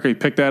came to America. He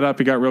picked that up.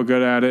 He got real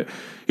good at it.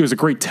 He was a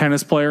great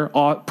tennis player,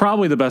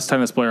 probably the best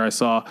tennis player I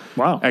saw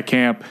at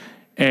camp.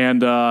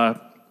 And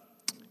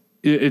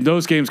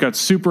those games got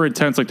super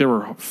intense. There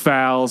were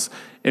fouls,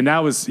 and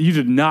you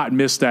did not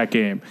miss that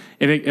game.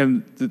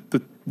 And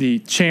the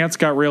chants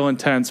got real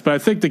intense, but I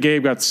think the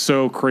game got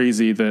so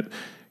crazy that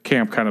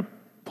camp kind of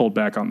pulled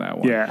back on that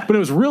one. Yeah. But it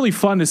was really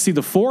fun to see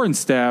the foreign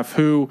staff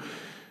who,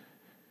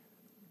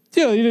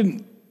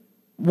 you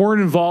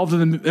weren't involved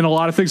in a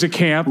lot of things at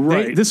camp.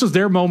 Right. This was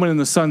their moment in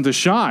the sun to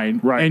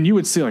shine. Right. And you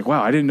would see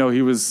wow, I didn't know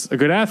he was a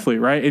good athlete.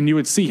 Right. And you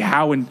would see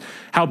how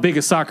big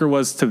a soccer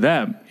was to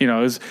them. It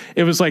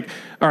was all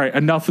right,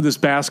 enough of this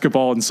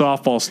basketball and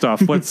softball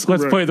stuff. Let's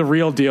Right. play the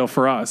real deal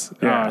for us.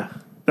 Yeah.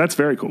 That's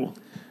very cool.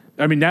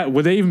 I mean,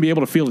 would they even be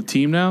able to field a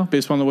team now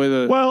based on the way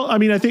that? Well, I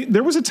mean, I think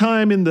there was a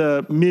time in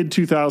the mid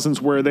 2000s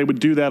where they would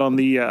do that on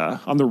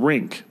the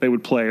rink. They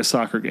would play a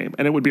soccer game,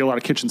 and it would be a lot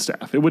of kitchen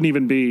staff. It wouldn't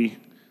even be.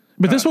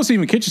 But this wasn't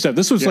even kitchen staff.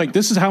 This was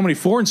this is how many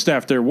foreign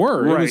staff there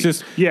were. Right. It was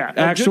just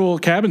actual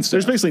cabin staff.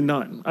 There's basically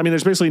none. I mean,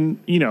 there's basically,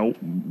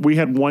 we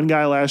had one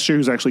guy last year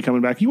who's actually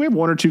coming back. We have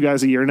 1 or 2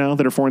 guys a year now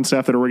that are foreign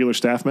staff that are regular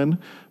staffmen,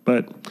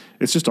 but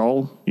it's just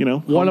all,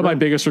 One of my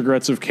biggest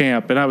regrets of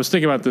camp, and I was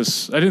thinking about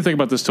this, I didn't think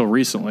about this till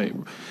recently,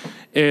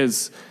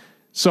 is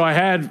so I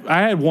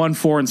had one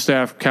foreign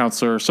staff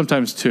counselor,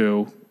 sometimes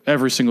 2,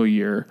 every single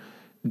year.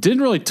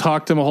 Didn't really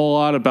talk to them a whole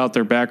lot about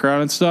their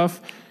background and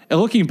stuff. And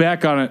looking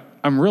back on it,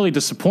 I'm really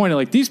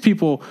disappointed. These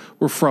people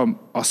were from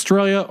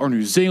Australia or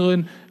New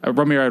Zealand. I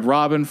had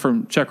Robin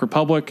from Czech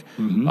Republic.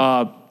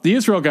 Mm-hmm. The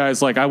Israel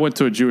guys, I went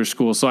to a Jewish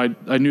school, so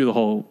I knew the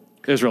whole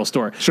Israel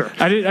story. Sure.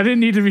 I didn't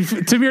need to be,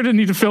 Tamir didn't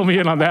need to fill me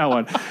in on that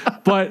one.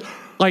 But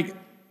I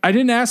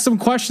didn't ask them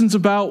questions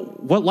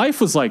about what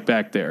life was like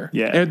back there.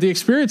 Yeah. And the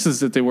experiences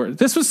that they were.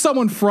 This was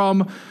someone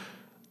from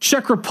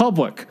Czech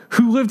Republic,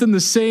 who lived in the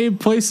same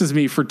place as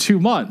me for 2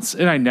 months.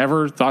 And I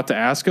never thought to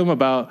ask him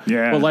about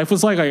what life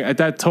was like.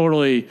 That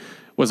totally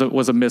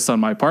was a miss on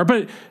my part.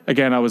 But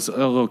again, I was a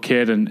little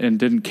kid and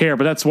didn't care.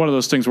 But that's one of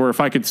those things where if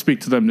I could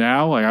speak to them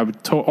now, like I would,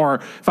 or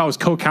if I was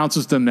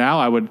co-counsel to them now,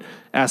 I would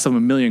ask them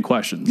a million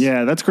questions.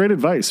 Yeah, that's great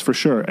advice for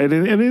sure. And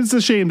it is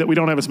a shame that we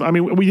don't have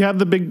we have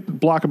the big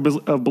block of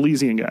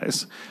Belizean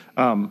guys.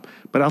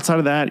 But outside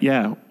of that,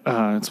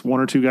 it's 1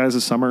 or 2 guys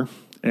this summer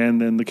and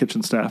then the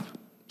kitchen staff.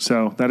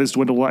 So that is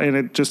dwindled. And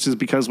it just is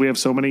because we have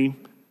so many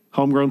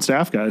homegrown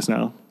staff guys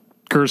now.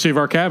 Courtesy of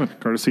our cabin.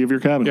 Courtesy of your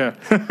cabin. Yeah.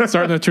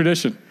 Starting the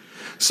tradition.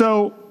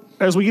 So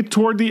as we get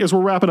as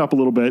we're wrapping up a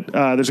little bit,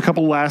 there's a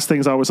couple last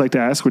things I always like to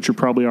ask, which you're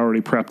probably already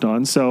prepped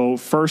on. So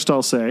first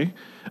I'll say,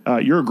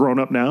 you're a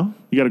grown-up now.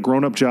 You got a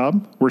grown-up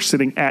job. We're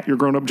sitting at your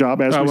grown-up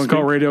job as we speak. I wouldn't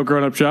call radio a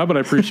grown-up job, but I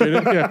appreciate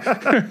it.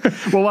 Yeah.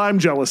 Well, I'm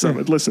jealous of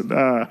it.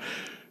 Listen,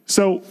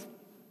 so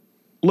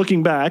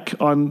looking back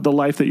on the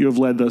life that you have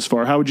led thus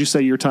far, how would you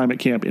say your time at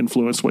camp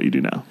influenced what you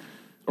do now?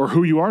 Or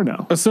who you are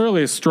now?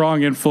 Certainly a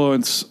strong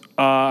influence.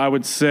 I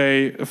would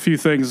say a few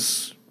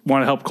things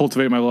want to help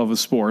cultivate my love of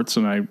sports,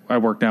 and I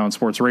work now in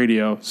sports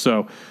radio,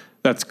 so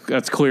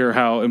that's clear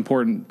how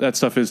important that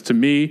stuff is to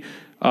me.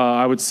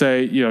 I would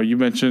say, you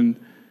mentioned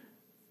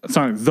it's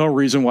not the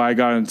reason why I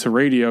got into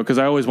radio, because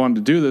I always wanted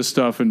to do this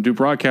stuff and do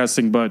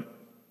broadcasting, but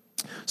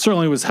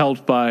certainly was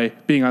helped by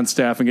being on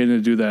staff and getting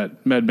to do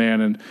that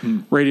MedMan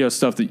and radio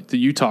stuff that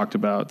you talked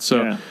about.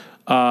 So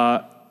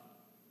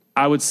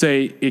I would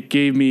say it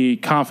gave me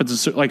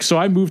confidence. So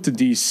I moved to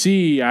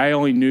DC. I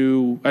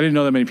didn't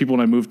know that many people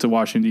when I moved to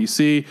Washington,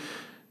 DC.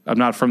 I'm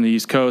not from the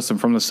East Coast. I'm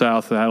from the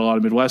South. I had a lot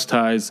of Midwest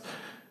ties.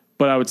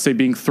 But I would say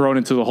being thrown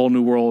into the whole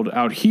new world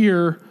out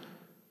here,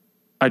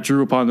 I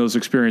drew upon those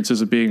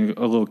experiences of being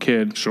a little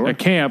kid at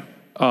camp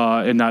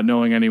and not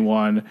knowing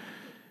anyone.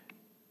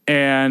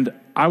 And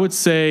I would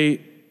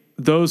say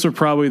those are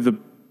probably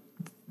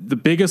the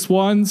biggest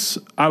ones.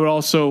 I would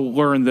also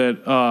learn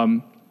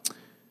that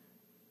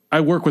I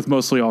work with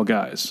mostly all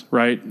guys,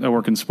 right? I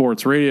work in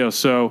sports radio.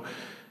 So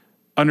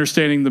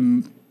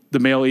understanding the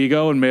male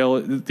ego and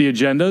the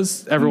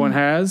agendas everyone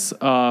has,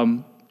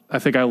 I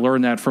think I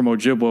learned that from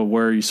Ojibwa,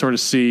 where you sort of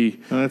see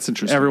that's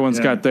interesting.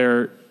 Everyone's got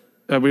their,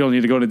 we don't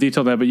need to go into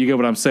detail on that, but you get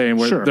what I'm saying,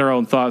 where their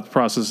own thought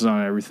processes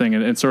on everything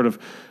and sort of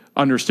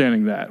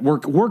understanding that.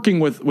 Working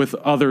with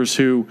others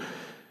who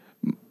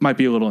might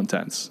be a little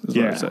intense, is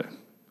what I say.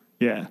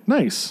 Yeah,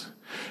 nice.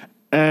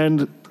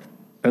 And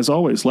as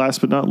always,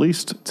 last but not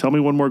least, tell me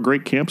one more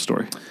great camp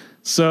story.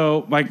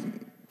 So my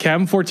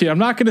Cabin 14, I'm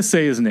not going to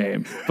say his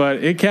name,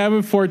 but in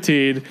Cabin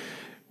 14,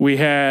 we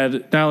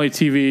had not only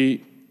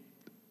TV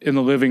in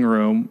the living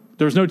room.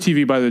 There was no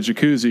TV by the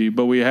jacuzzi,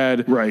 but we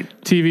had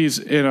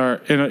TVs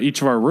in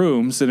each of our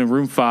rooms. And in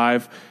room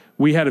 5,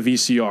 we had a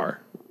VCR,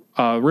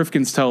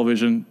 Rifkin's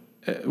television.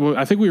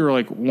 I think we were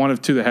like one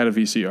of 2 that had a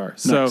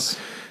VCR. Nice.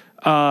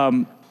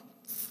 So,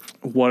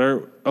 what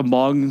are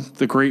among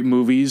the great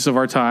movies of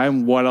our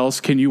time? What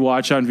else can you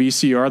watch on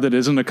VCR that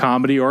isn't a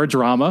comedy or a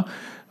drama?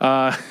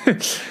 And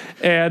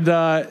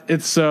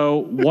it's so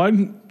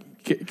one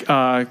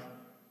cab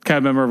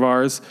member of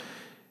ours,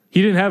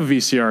 he didn't have a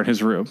VCR in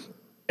his room.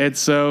 And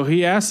so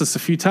he asked us a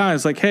few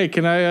times, like, hey,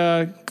 can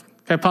I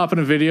pop in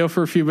a video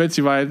for a few minutes?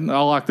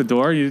 I'll lock the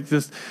door. You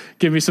just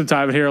give me some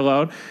time here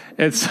alone.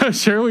 And so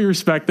sure, we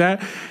respect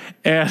that.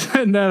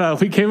 And then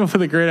we came up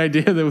with a great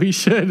idea that we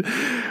should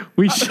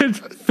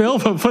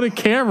film and put a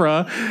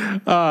camera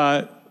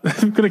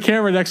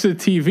next to the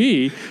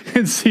TV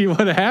and see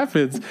what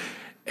happens.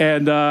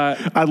 And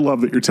I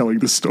love that you're telling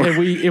this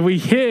story. And we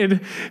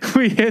hid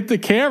the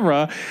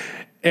camera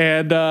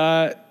and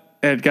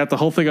got the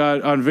whole thing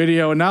on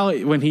video. And now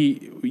when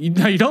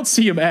you don't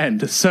see him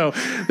end, so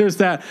there's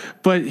that.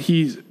 But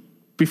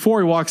before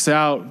he walks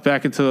out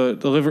back into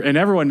the living, and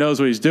everyone knows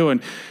what he's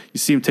doing, you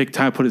see him take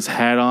time to put his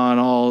hat on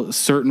all a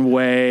certain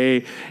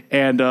way,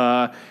 and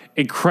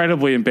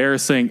incredibly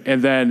embarrassing.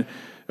 And then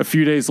a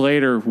few days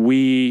later,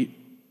 we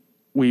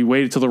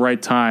waited till the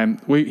right time.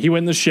 He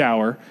went in the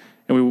shower,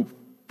 and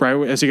right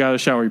as he got out of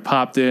the shower, he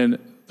popped in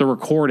the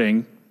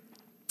recording.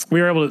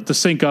 We were able to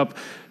sync up,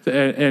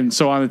 and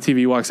so on the TV,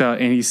 he walks out,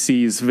 and he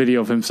sees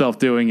video of himself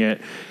doing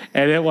it.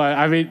 And it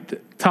was,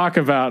 talk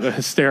about a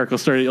hysterical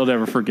story that you'll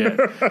never forget.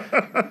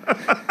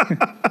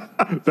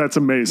 That's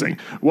amazing.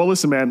 Well,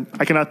 listen, man,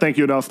 I cannot thank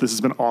you enough. This has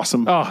been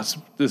awesome. Oh,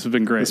 this has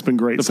been great. It's been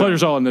great. The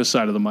pleasure's all on this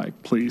side of the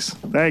mic. Please.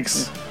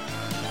 Thanks. Yeah.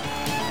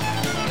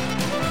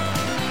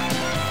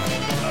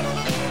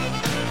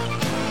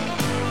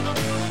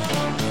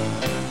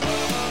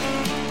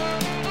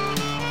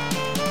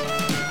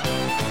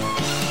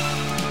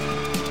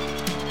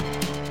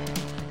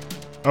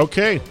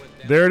 Okay,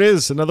 there it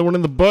is. Another one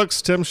in the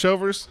books, Tim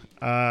Shovers.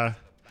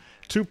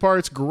 2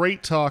 parts,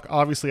 great talk.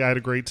 Obviously, I had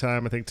a great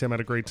time. I think Tim had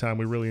a great time.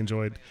 We really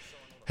enjoyed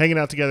hanging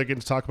out together,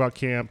 getting to talk about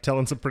camp,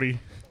 telling some pretty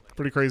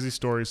crazy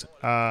stories.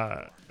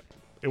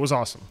 It was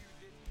awesome.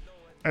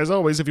 As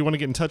always, if you want to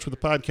get in touch with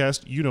the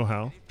podcast, you know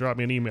how. Drop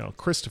me an email,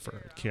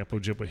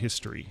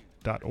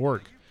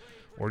 Christopher@campojibwahistory.org.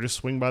 or just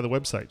swing by the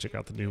website. Check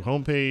out the new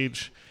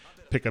homepage.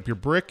 Pick up your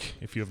brick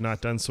if you have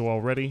not done so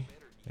already.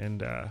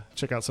 And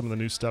check out some of the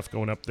new stuff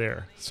going up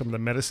there. Some of the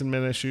Medicine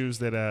Men issues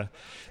that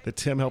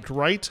Tim helped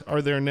write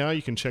are there now.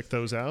 You can check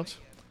those out.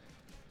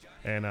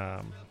 And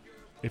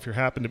if you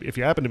happen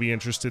to be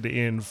interested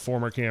in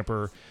former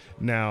camper,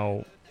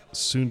 now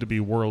soon to be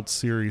World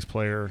Series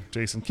player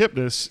Jason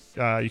Kipnis,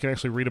 you can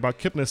actually read about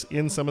Kipnis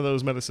in some of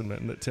those Medicine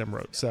Men that Tim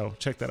wrote. So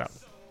check that out.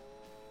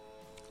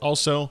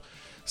 Also,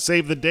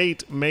 save the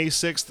date, May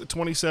 6th,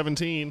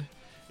 2017.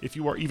 If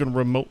you are even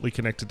remotely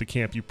connected to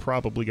camp, you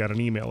probably got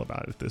an email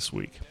about it this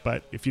week.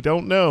 But if you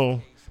don't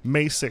know,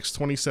 May 6th,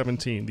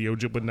 2017, the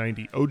Ojibwa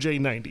 90,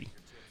 OJ90,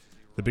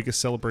 the biggest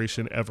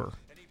celebration ever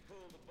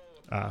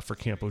for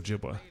Camp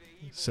Ojibwa.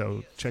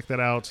 So check that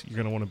out. You're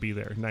going to want to be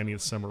there. 90th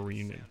Summer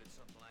Reunion.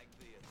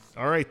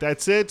 All right,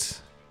 that's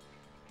it.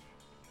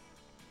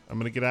 I'm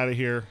going to get out of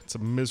here. It's a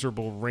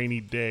miserable,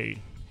 rainy day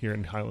here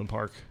in Highland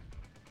Park.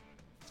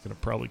 It's going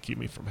to probably keep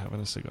me from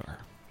having a cigar.